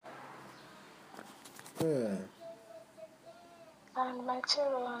Yeah. And my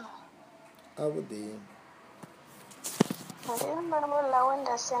children. How would they? Ndimbola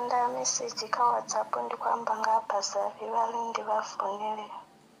wendasenda message kha WhatsApp ndikwamba nga bhasavi vari ndivafonere.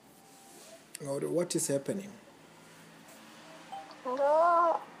 What is happening?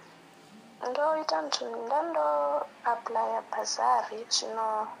 Ndoita ndando apply bhasari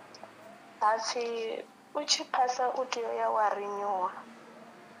zvino hafi uchipasa utoya warenewa.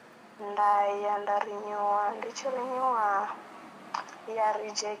 Ndaya ndarenewa ndichirenewa ya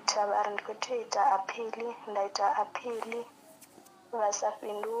rejecta vari ndikutoita apili ndaita apili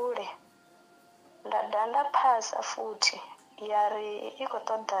vasapindure ndada ndapasa futi yari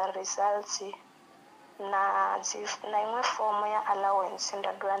ikotoda results na imwe fomu ya allowance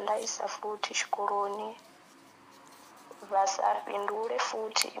ndadwa ndaisa futi chikoroni vasapindure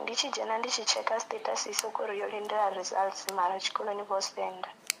futi ndichijena ndichicheka status isoko riyolindira results mara chikoroni vosenda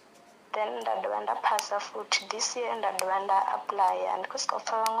then ndadwa ndapasa futi this year ndadwa ndaaplya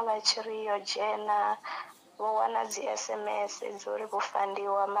ndikusikaupfa vamwe vachiriyo jena vowana dzi-SMS dzori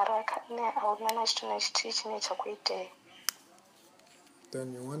kufandiwa mara kane hauna na chitu nechiti chine chakuitei.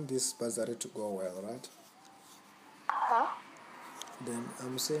 Then you want this bursary to go well, right? Huh? Then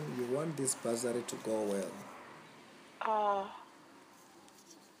I'm saying you want this bursary to go well.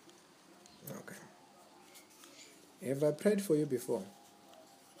 Okay. Have I prayed for you before?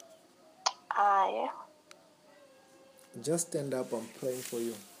 Aye. Just stand up, I'm praying for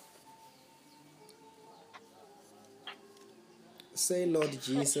you. Say, Lord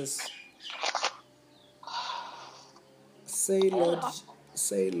Jesus. Say, Lord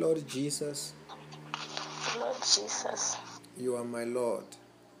Jesus. Lord Jesus. You are my Lord.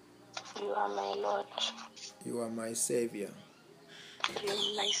 You are my Lord. You are my Savior. You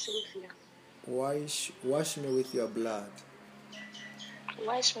are my Savior. Wash me with your blood.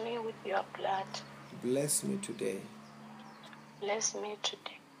 Wash me with your blood. Bless me today. Bless me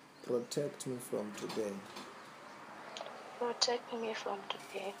today. Protect me from today. Protect me from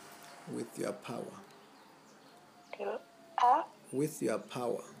today. With your power. With your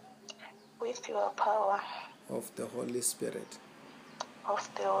power. With your power. Of the Holy Spirit. Of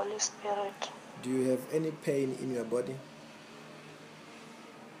the Holy Spirit. Do you have any pain in your body?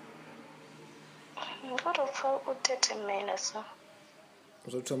 Ngorofo utetemela so.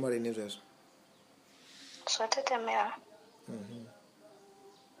 Uzothoma lini izwezo? Zwatetemela.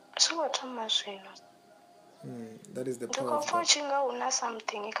 Siwathoma zwino. That is the power of God. Ndikofochinga una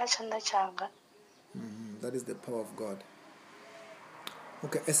something ikachanda changa. That is the power of God.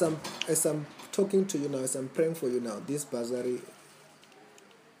 Okay, as I'm talking to you now, as I'm praying for you now, this bursary,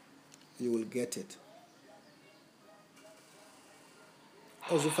 you will get it.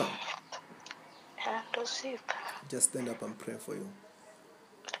 Ozufa. Yeah, ndozipha. Just stand up and pray for you.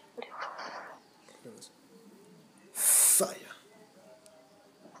 Fire.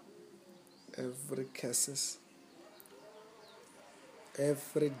 Every curses,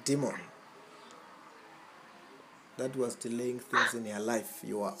 every demon that was delaying things in your life,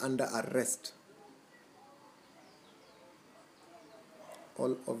 you are under arrest.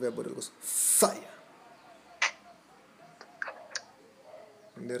 All of your body goes fire.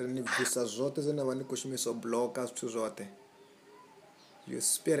 Ndiri ni visa zote zina vani kushimiso blockers tu zote. You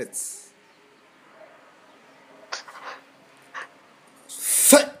spirits.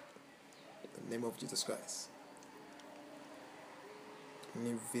 Fire! In the name of Jesus Christ.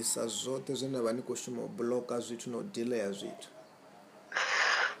 Ni visa zote zina vani kushimo blockers zitu no delay zitu.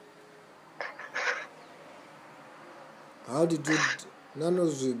 How did you none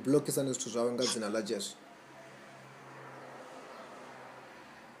of the blockers and to zawanga zina la Jesu?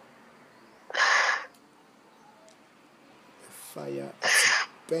 Fire is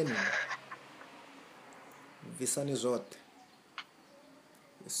burning. Visani zote.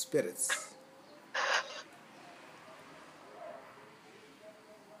 The spirits.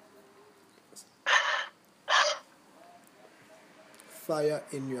 Fire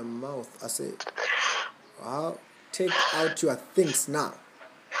in your mouth. I say, take out your things now.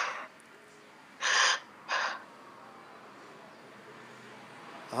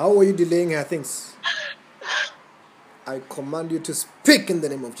 How are you delaying her things? I command you to speak in the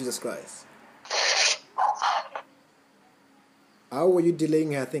name of Jesus Christ. How are you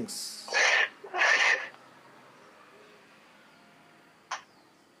delaying her things?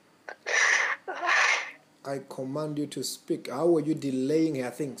 I command you to speak. How are you delaying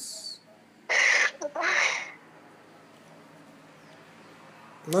her things?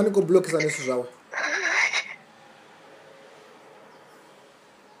 Nani ko block sa nesu zawe?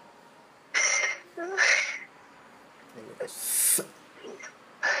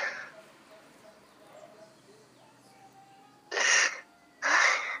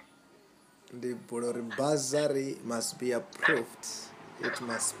 The bursary must be approved. It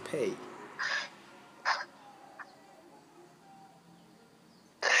must pay.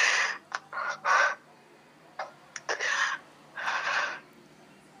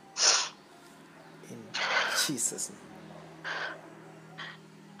 In Jesus' name.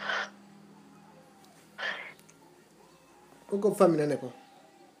 Uko family nepo?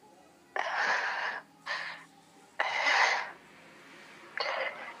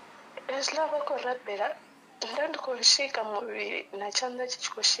 Eslava korabera ndandikoshika muviri nachanda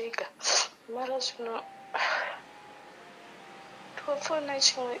chichikoshika mara zvino topfona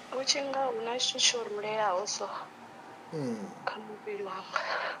chimwe uchinga una chichoruleyawo so kamuviri wanga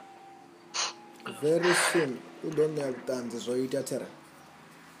Very soon udonyakutanze zvoita tera.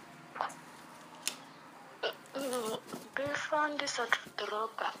 before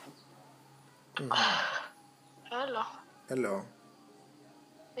ndisatudhorobha. Hello.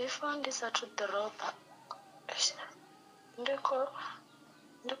 Before ndisatudhorobha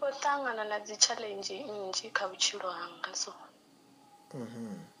ndikotangana nadzichallenge nji kabuchiro hanga so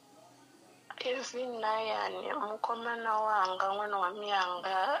even nayani mukomana wanga mwana wa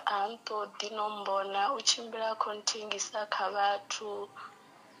miyanga antodi nombona uchimbira kontingisa kavatu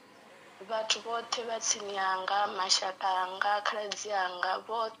vatu vote vatsini yanga mashaka anga kaladzi yanga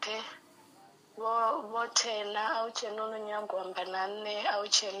vote votena auchena unonyagomba nane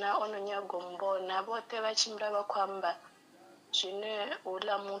auchena unonyagombona vote vachimbira vakwamba zvine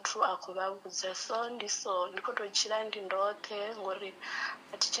ula mutu akuvavudza so ndiso ndikotochira ndindote ngori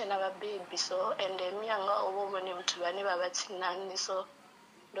atichena vabebi so ende miyanga ovo vone mutu vane vavatsinani so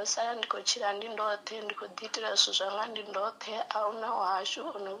ndosara ndikochira ndindote ndikodiitira zvinhu zvanga ndindote auna washu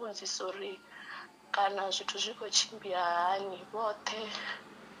unovudzisa uri kana zvithu zvikochimbira hani vote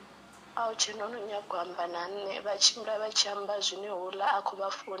auchena unonyagwamba nane vachimbira vachiamba zvine ula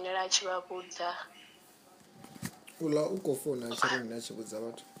akuvafonera achivavudza Ula ukofona chiri nachivudza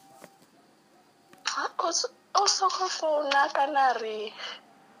vatu. Usokofona kana ri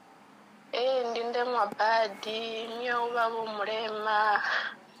ndinde mwabhadhi myova vomurema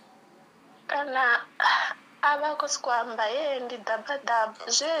kana avakosikwamba ndidhabhadhabha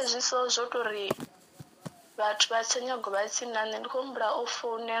zvezvi so zvotori vatu vatsanyagovatsinane ndikombura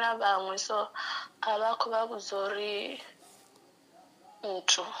ofonera vamwe so avakuvavuzori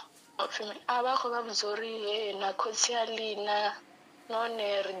mtu avakuvavuzori nakotsi alina none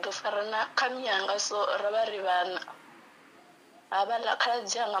ridofarana kamyanga so ravari vana avala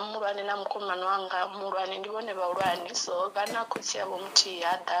kaladzi anga murwane namukomana wanga murwane ndivone vaurwane so vana kotsi yavo muti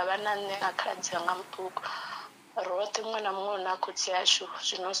hadha vanane akaladzi anga mupuku rote mwana mumwe nakotsi yashu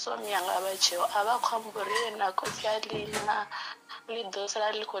zvinoso myanga vachewo avakwamburi nakotsi alina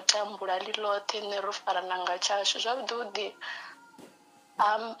lidosara likotambura lilote nerofarananga chashu zvavudhudhi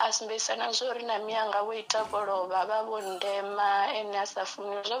asimbisana zvori namyanga voita vorova vavondema ene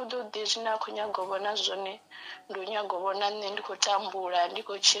asafumira zvavudhudhi zvinakunyagovona zvone ndonyagovona ne ndikotambura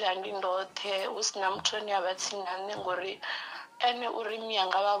ndikochira ndindote usina mutoni avatsinane ngori ene uri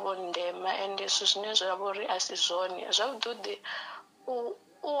myanga vavondema ende izvo zvine zvavori asi zvone zvavudhudhi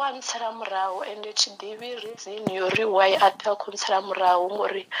uwantsira murahu ende chidivi rizini yori why atakuntsira murahu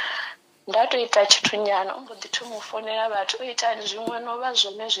ngori ndatoita chithu nyana umbodhitomufonera vatu oita zvimwe nova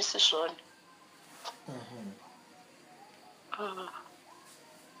zvone zvisi zvone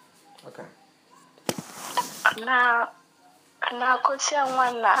Okay. nakotsi ya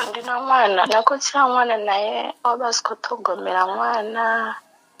mwana ndina mwana nakotsi ya mwana naye ovasikothogomera mwana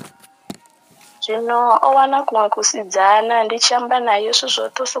zvino owana kumwe kusidzana ndichiamba naye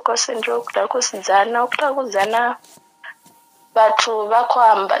zvozvoto sokosendiro kuda kusidzana okuda kudzana vatu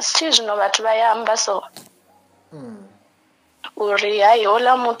vakwamba chii zvino vatu vayamba so uri hai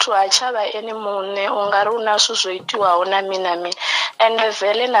ola mutu achava eni mune ungari unazvo zvoitiwawo nami ende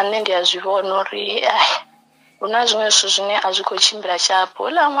vhele nane ndiyazvivona uri una zvimwe zvinhu zvine hazvikochimbira chapo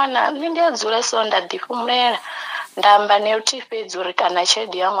ola mwana ndiyadzura so ndadhifumurera ndamba neuti fedzi uri kana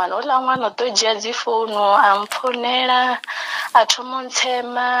chedi yamwana ola mwana otojia dzifonu amufonera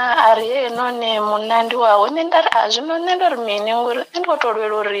atomontsema ari none munandi wawo nendari zvino nendori mini ngori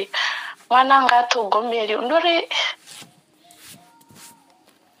ndikotorwera uri mwana ngatogomeri ndori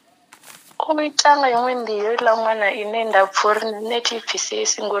kuitanga imwe ndiyo ila mwana ine ndapfuri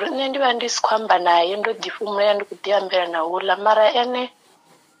netiphisisi ngori ine ndiva ndisikwamba naye ndodhifumurera ndikudhiyambira naula mara ene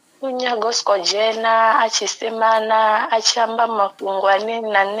unyagosikojena achisemana achiamba mafungo ane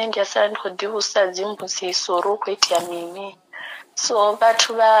nane ndiyasara ndikodhivusa dzimbudziso rokuitira mini so vatu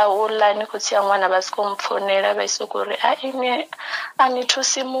vaula nikotsiya mwana vasikomufonera vaisokuri ine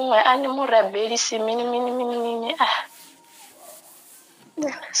anitusi mumwe ani murabhelisi mini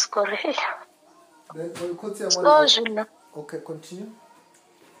sikori Then you could say So zwino okay, continue.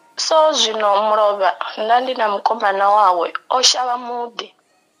 so zwino mulovha nda ndi na mukomana wawe o shavha muḓi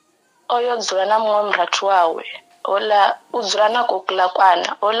oyo dzula na muṅwe murathu wawe ola u dzula na kokula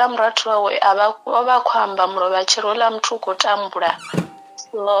kwana ola murathu wawe o vha khou amba mulovha tshiri ola muthu u khou tambula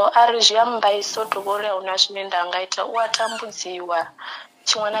so a ri zwi a mmbaisa u tou vha uri a hu na zwine nda nga ita u a tambudziwa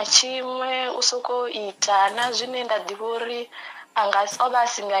tshiṅwe na tshiṅwe u sokou ita na zwine nda ḓivha uri o vha a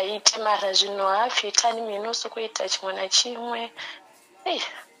si nga iti mara zwino ha pfhi itani mini u sokou ita tshiṅwe na tshiṅwe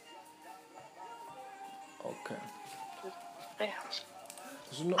Okay.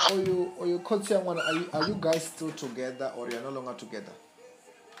 Zwino oyo khotsi ya ṅwana, are you guys still together or you are no longer together?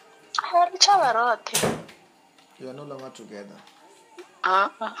 ri tshavha roṱhe. You are no longer together.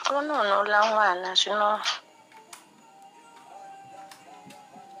 O no ḽa ṅwana zwino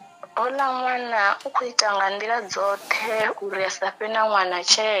ola ṅwana u khou ita nga nḓila dzoṱhe uri a sa fhe na ṅwana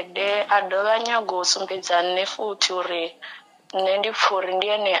tshelede a dovha nyago u sumbedza nṋe futhi uri nṋe ndi pfha uri ndi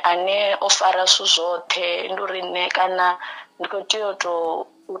ene ane o fara zwithu zwoṱhe ndi uri nṋe kana ndi khou tea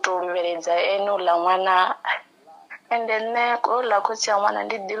u tou luvheledza ene uḽa ṅwana ende nṋe oḽa khotsi ya ṅwana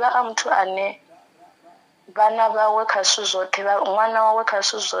ndi ḓivha a muthu ane vhana vhawe kha zwithu zwoṱhe ṅwana wawe kha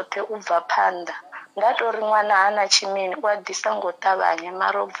zwithu zwoṱhe u bva phanḓa nda tori ṅwana hana tshimini u a ḓisa ngo ṱavhanya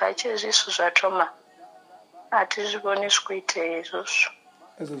mara u bva tshe zwithu zwa thoma a thi zwi vhoni zwi khou itea hezwo zwithu.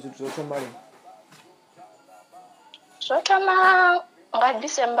 Ezwo zwithu zwo thoma lini? Zwo thoma nga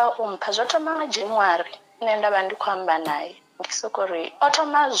December mpha zwo thoma nga January nṋe nda vha ndi khou amba naye ndi sokou ri o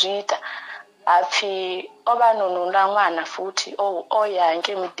thoma zwi ita hapfhi o vha nonula ṅwana futhi o ya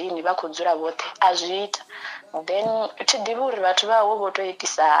hangei muḓini vha khou dzula vhoṱhe a zwi ita then thi ḓivhi uri vhathu vha hawe vho tou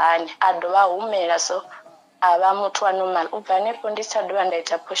itisa hani a dovha a humela so a vha muthu wa normal u bva hanefho ndi si tsha dovha nda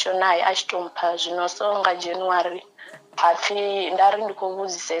ita phosho naye a tshi tou mpha zwino so nga January hapfhi nda ri ndi khou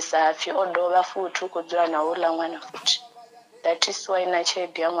vhudzisesa hapfhi o dovha futhi u khou dzula na houḽa ṅwana futhi that is why na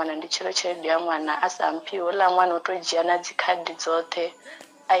tshelede ya ṅwana ndi tshiro tshelede ya ṅwana a sa mphi houḽa ṅwana o tou dzhia na dzi khadi dzoṱhe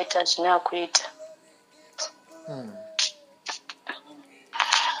a ita zwine a khou ita.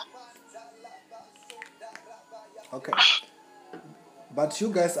 Okay. But you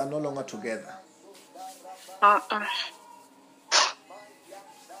guys are no longer together.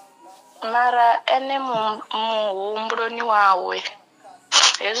 Mara ene muhumbuloni wawe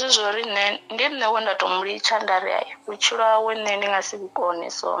hezwi zwo ri ndi nṋe we nda tou mu litsha nda ri vhutshilo hawe nṋe ndi nga si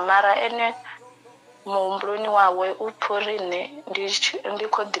vhukone so mara ene muhumbuloni wawe u pfha uri nṋe ndi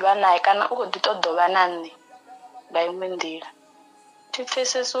khou ḓivha naye kana u khou ḓi ṱoḓa u vha na nṋe nga iṅwe nḓila thi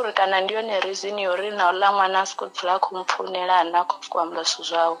pfhesesi uri kana ndi yone reason yori na uḽa ṅwana a sokou dzula a khou mpfounela ana a khou sokou amba zwithu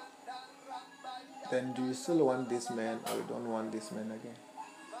zwawe. Then do you still want this man or you don't want this man again?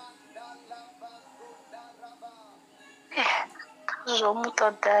 Zwo mu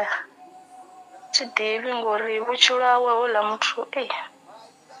ṱoḓa thi ḓivhi ngori vhutshilo hawe houḽa muthu u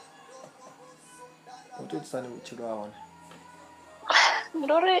tou itisani vhutshilo ha hone?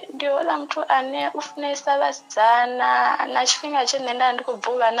 Ndi uri ndi houḽa muthu ane u funesa vhasidzana na tshifhinga tshe nṋe nda ndi khou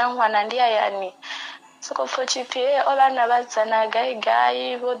bva u vha na ṅwana ndi hayani sokou pfha tshipfi o vha na vhasidzana gai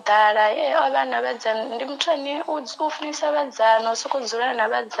gai vho ḓala o vha na vhasidzana ndi muthu ane u funesa vhasidzana u sokou dzula na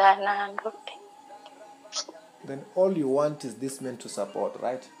vhasidzana Then all you want is this man to support,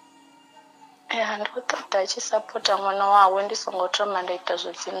 right? Ndi khou ṱoḓa a tshi sapota ṅwana wawe ndi songo thoma nda ita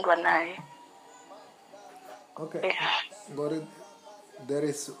zwo dzindwa naye. Okay. Ngori there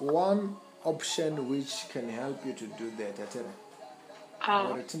is one option which can help you to do that, atere.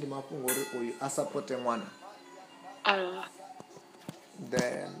 Ngori tindi mafhungo uri uyu a supporte ṅwana.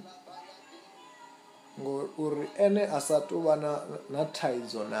 Then ngori ene a sa tou vha na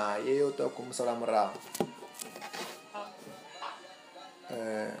thaidzo naye yo tou khou musala murahu.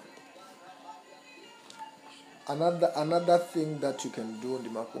 Another thing that you can do ndi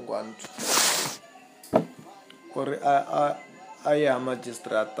mafhungo a nthu uri a ye ha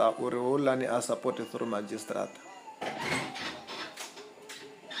magistrata uri houḽani a support through magistrata.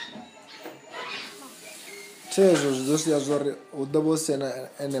 Thezwo zwi ḓo sia zwori hu ḓo vha hu si na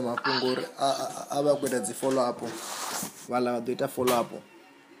ene mafhungo uri a vha khou ita dzi follow up vhaḽa vha ḓo ita follow up.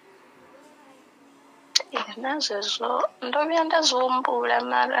 Na zwezwo ndo vhuya nda zwi humbula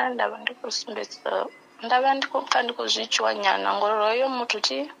mara nda vha ndi khou sumbedza nda vha ndi khou pfha ndi khou zwi tshiwa nyana ngori hoyo muthu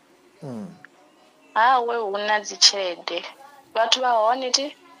hawe hu na dzi tshelede vhathu vha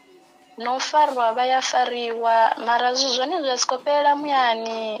hone no farwa vha ya fariwa mara zwithu zwone zwa sokou fhelela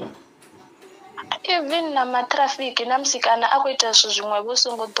muyani even na matrafiki na musikana a khou ita zwithu zwiṅwe vhu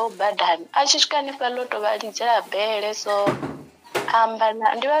songo ḓo badani a tshi swika hanefhaḽa o tou vha lidzela bele so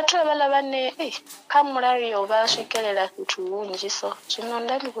ambana ndi vhathu havhaḽa vhane kha mulayo vha swikelela fhethu hunzhi so zwino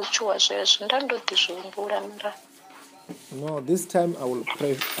nda ndi khou tshuwa zwezwo nda ndo ḓi zwi humbula mara. No, this time I will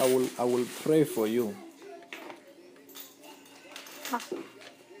pray for you.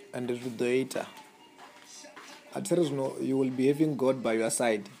 And later, at first, you will be having God by your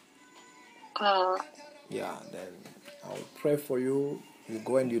side. Yeah, then I will pray for you. You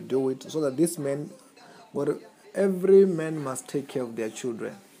go and you do it so that this man, every man must take care of their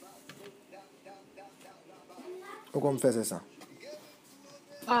children. Ukomfesesa.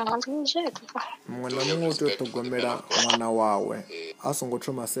 Mwana mungu utotogomera mwana wawe asongo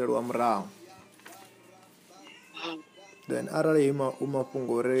thoma selwa murahu. Then arali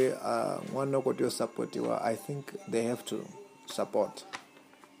umafungore mwana ko tea supportiwa, I think they have to support.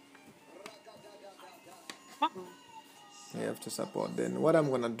 They have to support. Then what I'm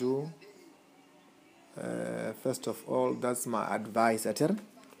going to do, first of all, that's my advice,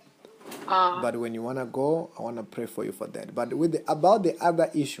 but when you want to go, I want to pray for you for that. But about the other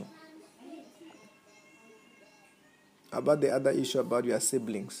issue about your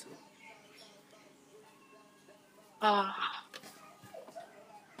siblings,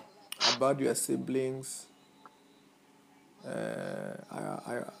 about your siblings,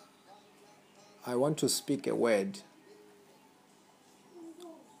 I want to speak a word.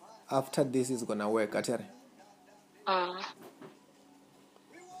 After this is gonna work, Atere.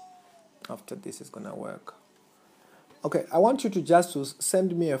 After this is gonna work. Okay, I want you to just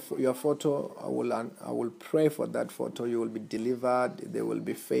send me your photo. I will pray for that photo. You will be delivered. There will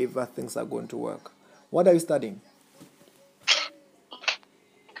be favor. Things are going to work. What are you studying?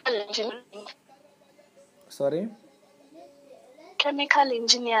 Engineering. Sorry? Chemical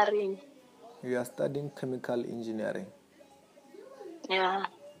engineering. You are studying chemical engineering? Yeah.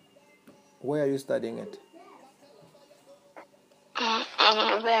 Where are you studying it?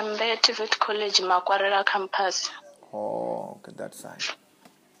 Vembe TVET College, Makwarela campus. Oh, okay, that side.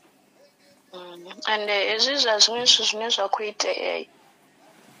 And ezwi zwa zwiṅwe zwithu zwine zwa khou itea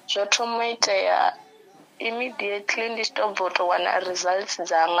zwo thoma itea immediately ndi tshi tou bva u tou wana results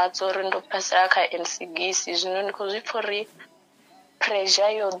dzanga dzo uri ndo phasela kha NCGC. Zwino ndi khou zwi pfha uri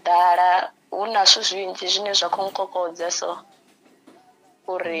pressure yo ḓala, hu na zwithu zwinzhi zwine zwa khou nkokodza so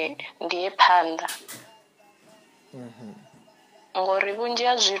uri ndi ye phanḓa. Ngori vhunzhi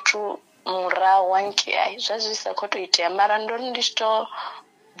ha zwithu murahu hanki zwa zwi sa khou tou itea mara ndo ndi tshi tou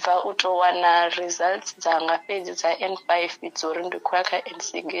bva u tou wana results dzanga fhedzi dza N5 dzo uri ndi khou ya kha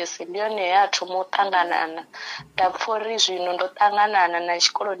NCGS. Ndi yone ya thoma u ṱanganana nda pfha uri zwino ndo ṱanganana na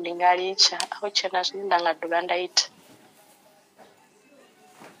tshikolo ndi nga litsha, a hu tshena zwine nda nga dovha nda ita.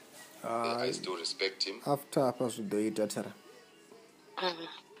 I still respect him. After apa zwi ḓo ita Thera.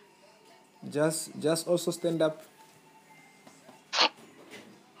 Just also stand up.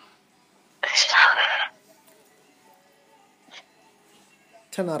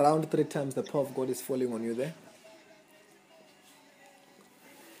 Turn around 3 times. The power of God is falling on you there.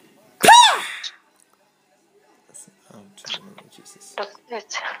 Jesus.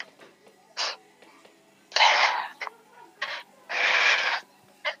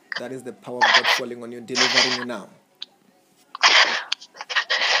 That is the power of God falling on you, delivering you now.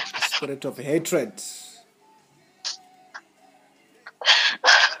 Spirit of hatred.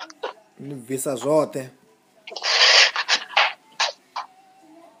 Visa zote.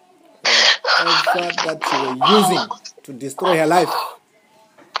 Whatever that you were using to destroy her life,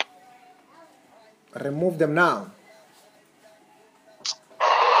 remove them now.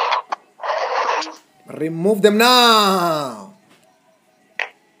 Remove them now.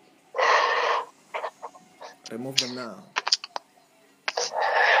 Remove them now.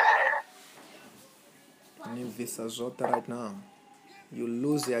 Need visa zote right now. You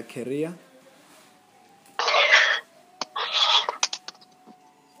lose your career.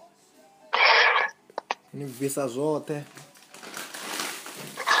 Ni visa zote.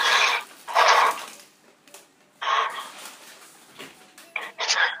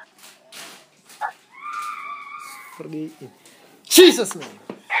 Free in Jesus' name.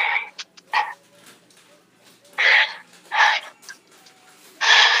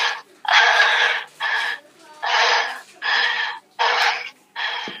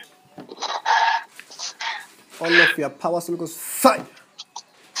 All of your powers will go fire.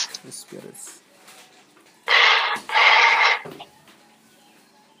 The spirits.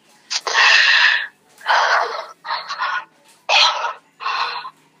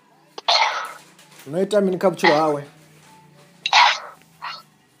 No time in capture hawe.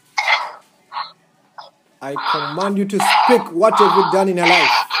 I command you to speak what have you done in your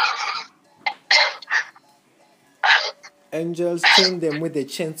life. Angels, chain them with the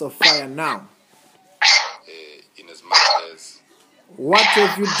chains of fire now. In as much as What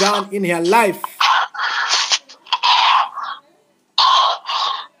have you done in her life?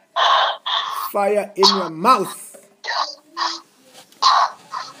 Fire in your mouth.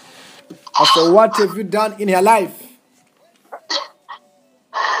 I said, what have you done in her life?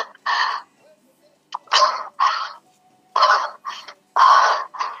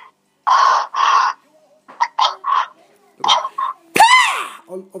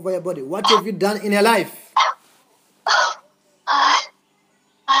 All over your body. What have you done in her life?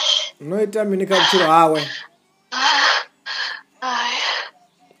 No, it's a minute capture hour.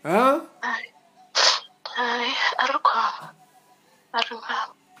 Huh?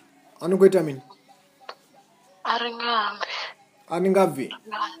 Anu go ita mini? Aningavi.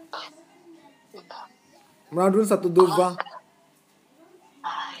 Mnadun satu dova.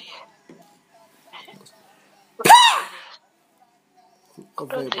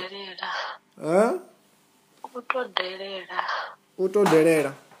 Huh?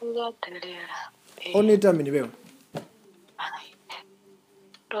 Utodelera. Onita mini beo.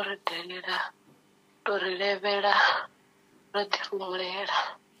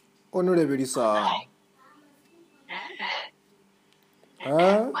 Onulebelisa.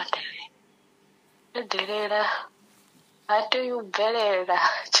 Huh? Ate yubvelela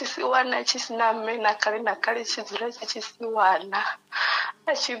chisiwana chisina mena kale na kale chizira chisiwana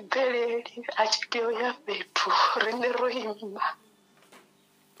achibveleli achidyoya petu rine roimba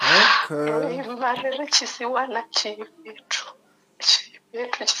roimba riri chisiwana chipetu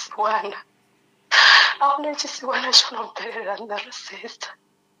chisiwana aune chisiwana chinobvelela ndarisesa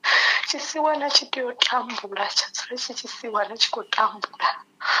chisiwana chitiyotambula chazira chisiwana chikotambula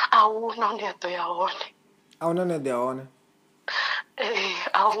auna uneadoyaone Auna nedeaone.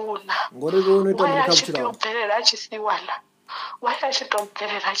 Auna. Ngori go unoita mini capture. Waya chisiwana. Waya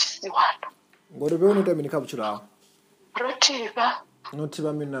chitobvelela chisiwana. Ngori be unoita mini capture. Rotiva.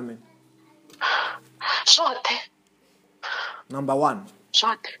 Notiva mini na mini. Sote. Number 1.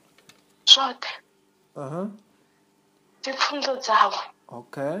 Sote. Tipfunzo dzawo.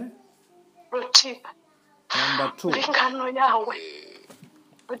 Okay. Rotiva. Number 2. Lingano yawe.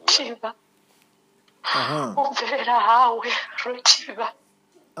 Rotiva. Ubvelela hawe. Rotiva.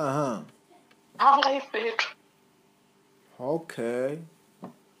 Hanga ipetu. Okay.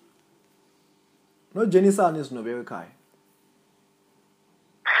 No Jenny San is no very kai.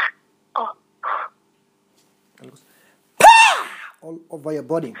 All over your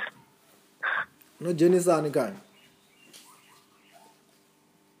body. No Jenny San guy.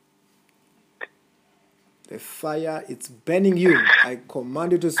 The fire, it's burning you. I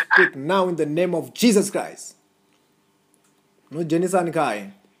command you to speak now in the name of Jesus Christ. No Jenny San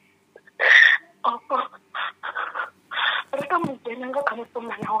guy.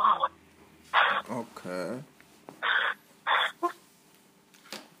 Okay.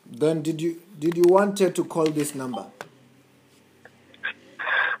 Then did you want her to call this number?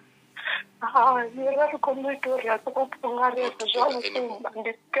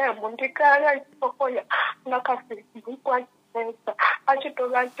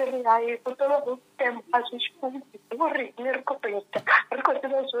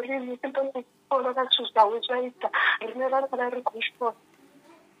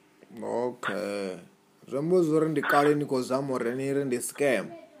 Okay. Rambo zoren di kale ni ko zamo renire ndi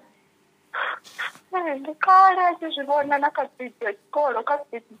scam. Ndi kale chizvona nakadzidza chikoro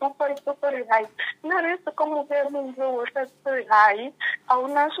kadzidza hai narese komuvea munhu woshatsiri hai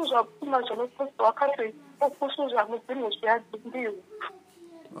hauna su zvapfuma zvanokudzwa wakatoikusu zvamudzimu zviyadzimbiwa.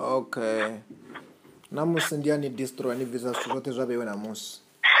 Okay. Namusi ndiani destroy ni visa zvote zvabewe namusi.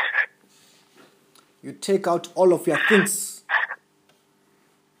 You take out all of your things.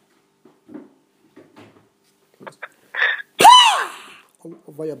 All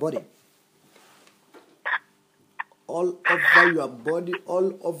over your body. All over your body,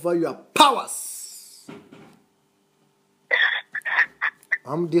 all over your powers.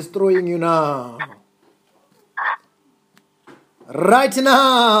 I'm destroying you now. Right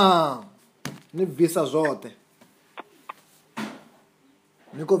now. Ni visa zote.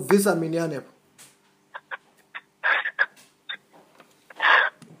 Niko visa miniane.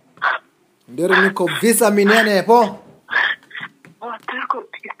 Ndere niko visa miniane po.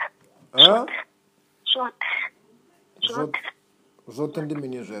 Huh? Zote ndi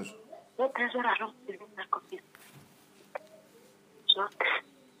mini zvezvo.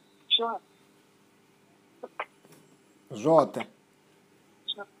 Zote.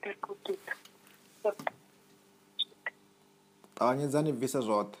 Tawanyedzani visa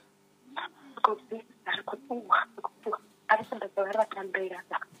zote. ari ku ḓowela tambela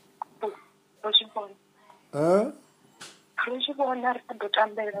ro zwi vhona ro zwi vhona ri ku ḓo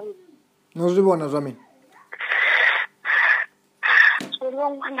tambela no zwi vhona zwa mini so lo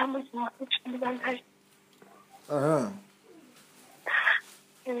ṅwana mudzimu u tshimbila naye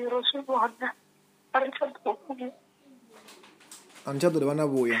ro zwi vhona ari tsha ḓo kuya ani tsha ḓo dovha na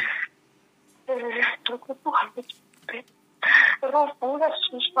vhuya ro khou ṱuwa ro vula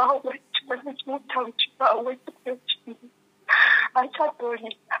zwithu zwawe tshiṅwe na tshiṅwe ṱhalutshe wawe a tsha ḓo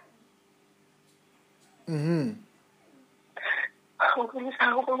lila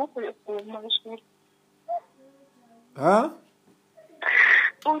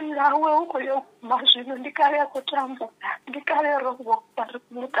u lilawe u khou yo guma zwino ndi kale a khou tambula ndi kale ro vhona ri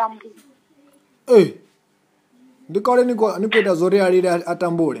khou mutambula ndi kale ni khou ita zwo ri a lile a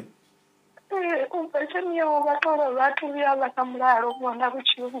tambule Yo batolo vhathu vhuya vha na mulalo vhona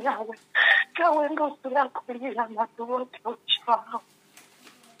vhutshiloni hawe kawe ndo dzula khou lila maḓuvha oṱhe o tshwaho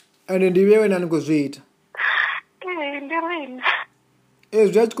ende ndi vhe wena ni khou zwi ita ndi rine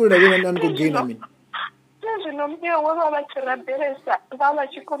zwi a tshi khou lila vhe wena ni khou gaina mini zwino mbewe vha vha tshi rabelesa vha vha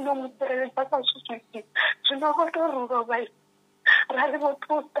tshi kona u mu tsireledza kha zwithu zwino vho to rulovha ra ri vho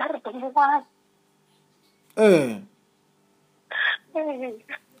thusa ri ḓo mu wana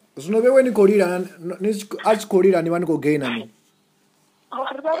zwino vhe we ni khou lila a tshi khou lila ni vha ni khou gaina mini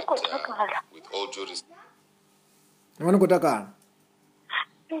ri vha ri khou takala ni vha ni khou takala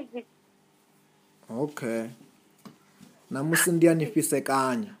okay namusi ndi a ni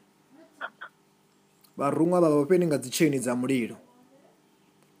fhisekanya vharungwa vha vhafheni nga dzi chain dza mulilo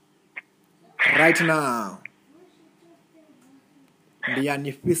right now ndi a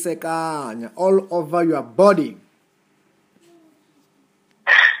ni fhisekanya all over your body.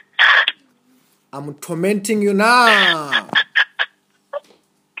 I'm tormenting you now.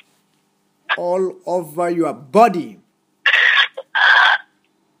 All over your body.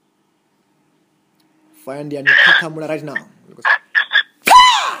 Find your nikakamula right now.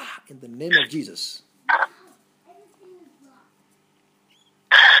 In the name of Jesus.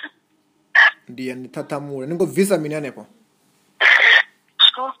 Ndiye nitatamula. Ningo visa mini anepo.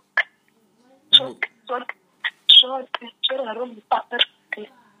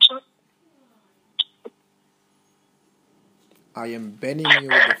 I am burning you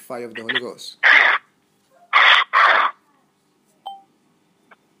with the fire of the Holy Ghost.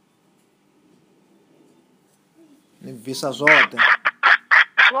 Ni visa zote.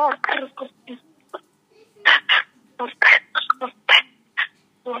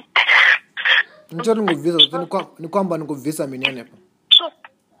 Ncho ninguvisa zote ni kwamba nikuvisa mini anepo.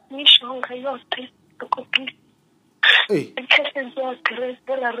 Mishonga yote tukupisa. Ikese zote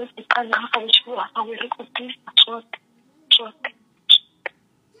rezela rezikana hapa mshuwa hawe rekupisa zote.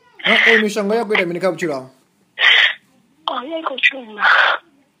 Mishonga yako ita mini kabuchira. Yako chuma.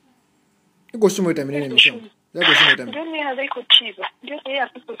 Iko shuma ita mini mishonga. Yako shuma ita mini. Ndoni ya iko chiva. Ndoni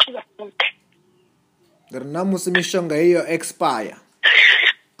ya iko chiva zote. Namusi mishonga hiyo expire.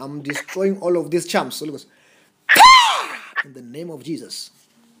 I'm destroying all of these charms. In the name of Jesus.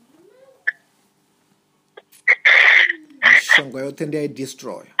 Mishonga yote ndi I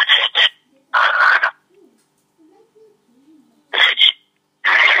destroy.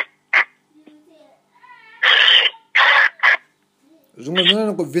 Zungu zina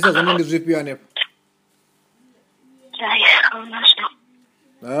niko visa zana ndi zvipi anepo.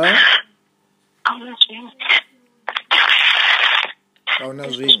 Kauna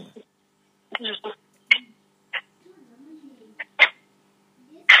zwingi.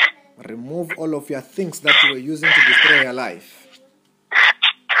 Remove all of your things that you were using to destroy your life.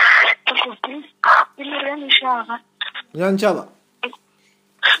 Nyanchaba.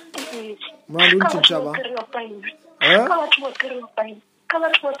 Mwandu nchaba.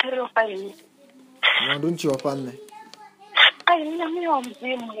 Mwandu nchiwapane.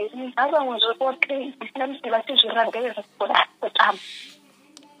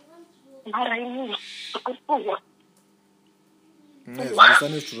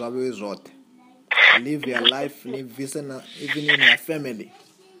 Live your life, live even in your family.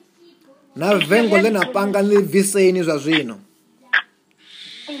 Na vengo le na panga ni vise ini zwa zwino.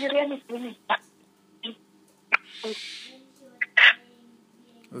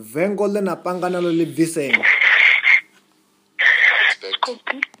 Vengo le na panga nalo le vise ini.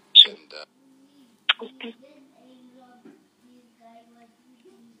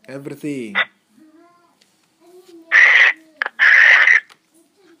 Everything.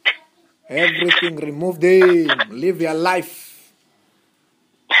 Everything, remove them. Live your life.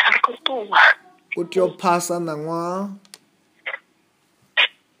 Put your past on the wall.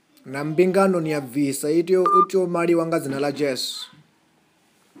 na mbingano ni ya visa ityo utyo mali wanga zina la Jesu.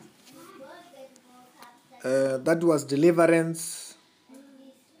 That was deliverance.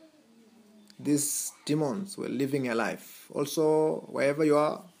 These demons were living a life. Also, wherever you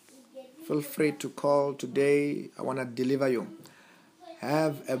are, feel free to call today. I want to deliver you.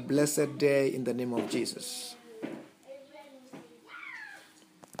 Have a blessed day in the name of Jesus.